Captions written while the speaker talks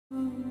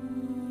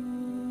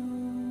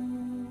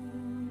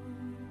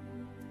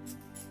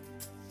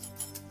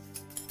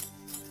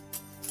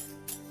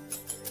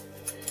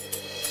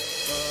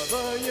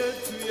Baba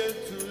yetu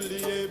yetu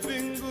liye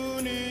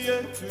mbinguni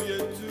yetu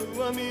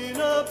yetu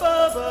amina.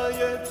 Baba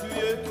yetu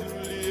yetu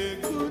liye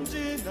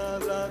jina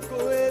lako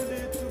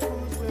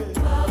litukuzwe.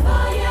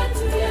 Baba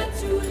yetu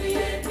yetu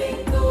liye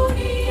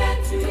mbinguni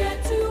yetu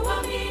yetu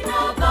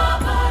amina.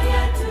 Baba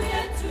yetu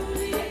yetu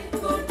liye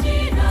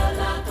jina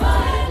lako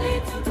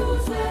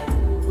litukuzwe.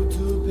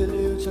 Utupe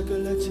leo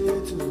chakula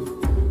chetu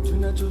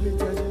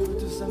tunachohitaji,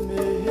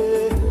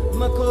 utusamehe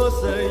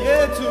makosa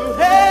yetu,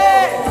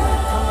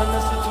 kama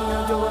nasi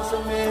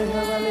tunavyowasamehe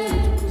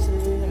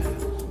waliotukosea,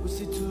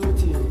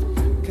 usitutie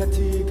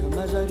katika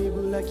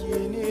majaribu,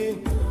 lakini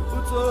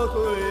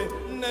utuokoe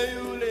na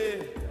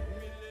yule.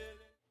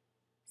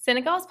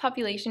 Senegal's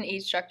population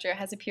age structure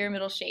has a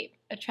pyramidal shape,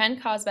 a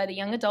trend caused by the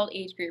young adult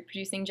age group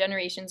producing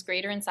generations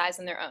greater in size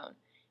than their own.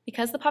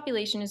 Because the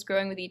population is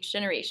growing with each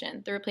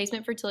generation, the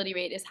replacement fertility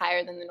rate is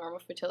higher than the normal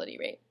fertility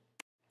rate.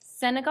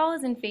 Senegal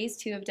is in phase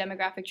 2 of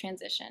demographic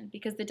transition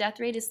because the death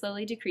rate is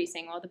slowly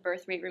decreasing while the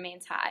birth rate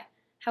remains high.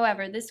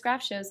 However, this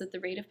graph shows that the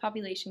rate of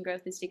population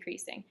growth is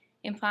decreasing,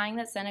 implying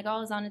that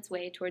Senegal is on its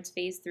way towards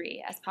phase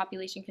 3 as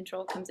population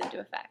control comes into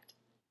effect.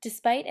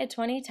 Despite a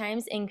 20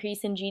 times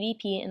increase in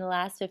GDP in the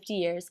last 50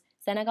 years,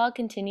 Senegal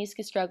continues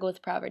to struggle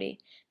with poverty.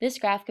 This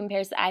graph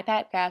compares the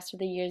IPAT graphs for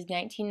the years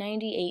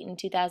 1998 and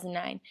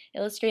 2009,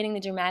 illustrating the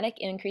dramatic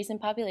increase in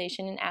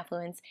population and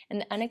affluence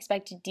and the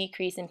unexpected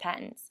decrease in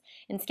patents.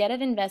 Instead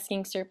of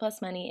investing surplus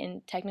money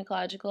in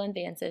technological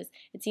advances,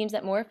 it seems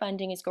that more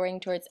funding is going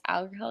towards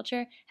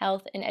agriculture,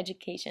 health, and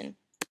education.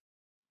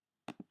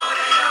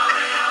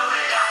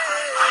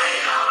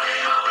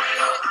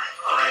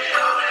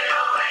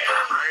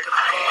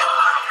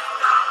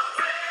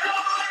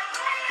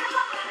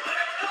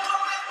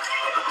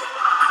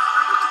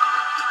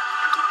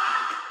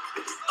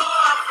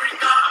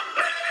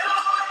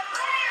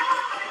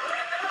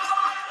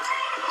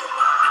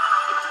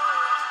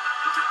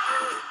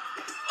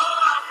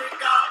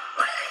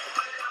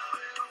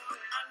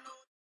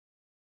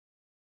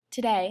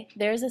 Today,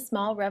 there is a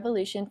small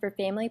revolution for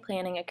family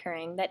planning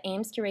occurring that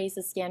aims to raise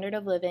the standard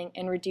of living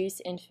and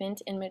reduce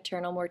infant and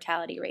maternal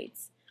mortality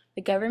rates.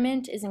 The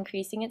government is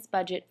increasing its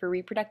budget for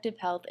reproductive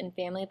health and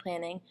family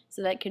planning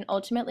so that it can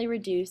ultimately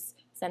reduce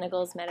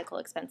Senegal's medical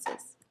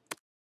expenses.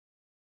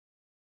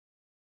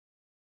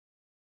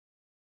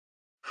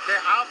 They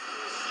have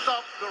to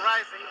stop the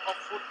rising of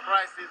food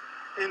prices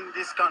in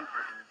this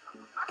country.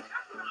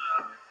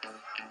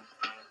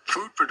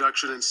 Food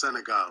production in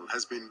Senegal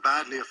has been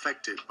badly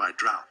affected by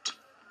drought.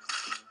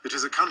 It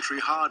is a country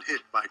hard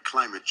hit by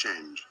climate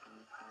change.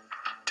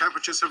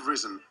 Temperatures have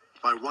risen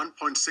by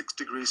 1.6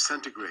 degrees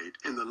centigrade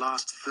in the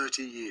last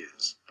 30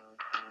 years.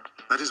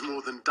 That is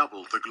more than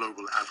double the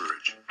global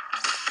average.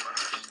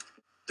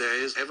 There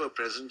is ever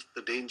present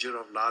the danger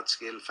of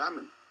large-scale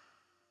famine.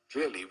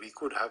 Clearly, we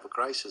could have a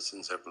crisis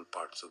in several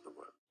parts of the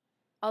world.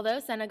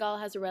 Although Senegal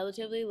has a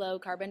relatively low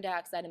carbon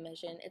dioxide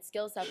emission, it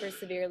still suffers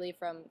severely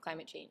from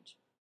climate change.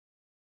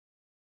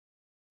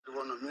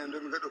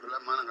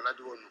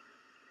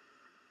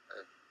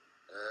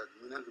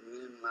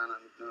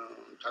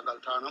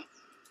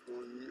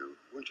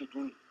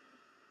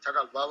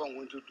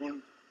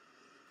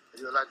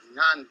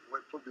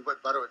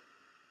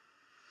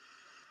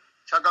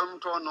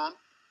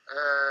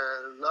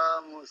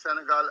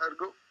 Senegal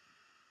ergo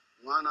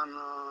manan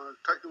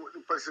taƴƴi woɗɗi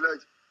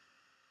pasilaji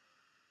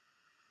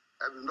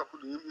eɓe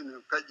dokkuɗo yimɓe ne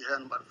peƴƴi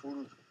hen mbaɗa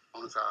furuji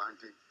on saha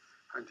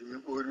hanti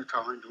min ɓoori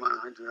taw hanti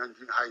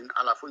hay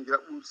ala fof jira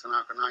ɓuuri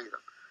sona ko nangi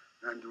tan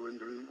hanti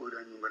wonde min ɓoori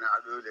hanti min gone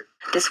aɗoyle.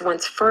 This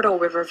once fertile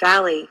river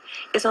valley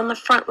is on the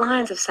front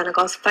lines of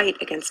Senegal's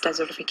fight against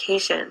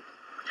desertification.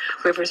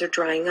 Rivers are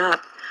drying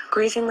up,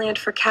 grazing land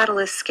for cattle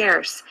is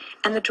scarce,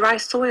 and the dry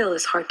soil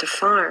is hard to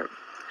farm.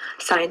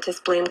 Scientists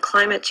blame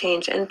climate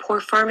change and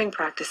poor farming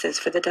practices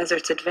for the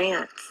desert's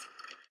advance.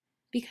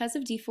 Because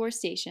of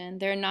deforestation,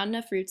 there are not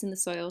enough roots in the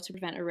soil to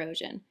prevent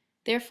erosion.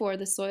 Therefore,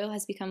 the soil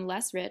has become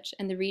less rich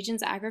and the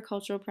region's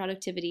agricultural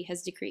productivity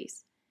has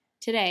decreased.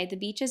 Today, the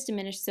beach has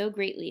diminished so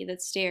greatly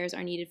that stairs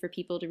are needed for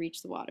people to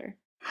reach the water.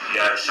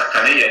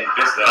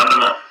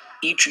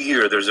 Each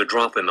year there's a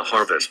drop in the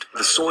harvest.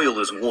 The soil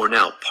is worn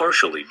out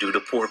partially due to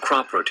poor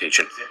crop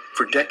rotation.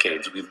 For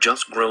decades, we've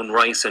just grown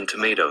rice and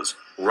tomatoes.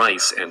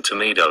 Rice and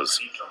tomatoes.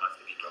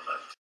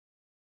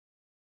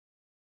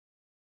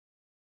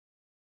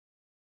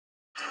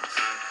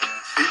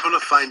 People are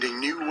finding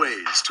new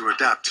ways to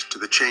adapt to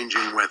the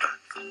changing weather.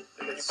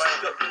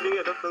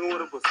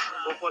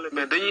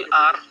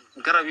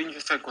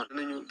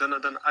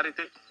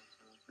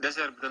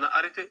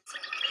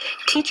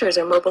 Teachers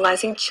are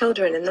mobilizing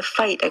children in the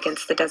fight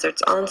against the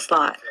desert's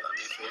onslaught.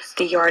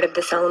 The yard of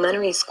this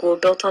elementary school,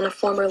 built on a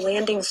former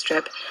landing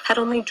strip, had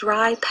only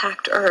dry,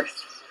 packed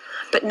earth.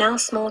 But now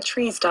small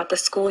trees dot the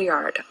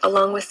schoolyard,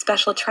 along with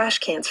special trash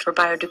cans for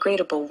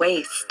biodegradable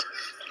waste.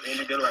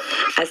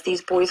 As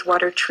these boys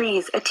water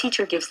trees, a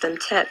teacher gives them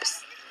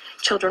tips.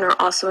 Children are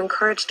also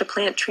encouraged to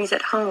plant trees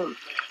at home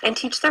and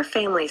teach their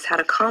families how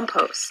to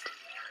compost.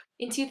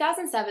 In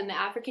 2007, the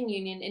African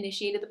Union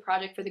initiated the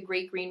project for the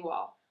Great Green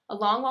Wall, a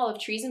long wall of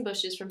trees and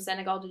bushes from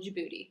Senegal to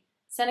Djibouti.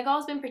 Senegal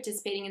has been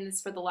participating in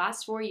this for the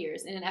last 4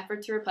 years in an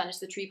effort to replenish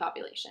the tree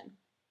population.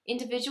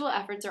 Individual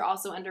efforts are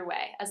also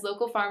underway, as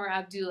local farmer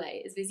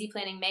Abdoulaye is busy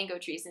planting mango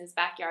trees in his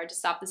backyard to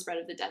stop the spread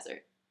of the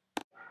desert.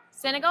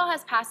 Senegal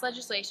has passed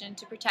legislation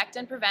to protect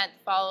and prevent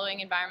the following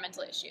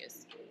environmental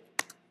issues.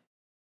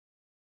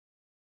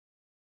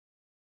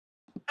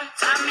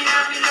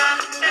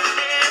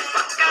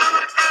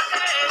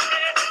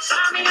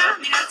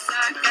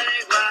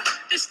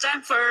 This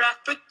time for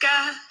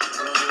Africa.